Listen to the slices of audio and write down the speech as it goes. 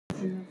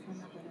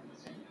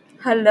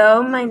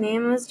Hello, my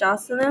name is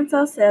Jocelyn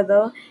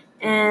Salcedo,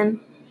 and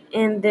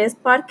in this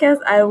podcast,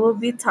 I will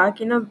be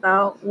talking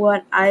about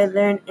what I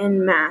learned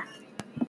in math.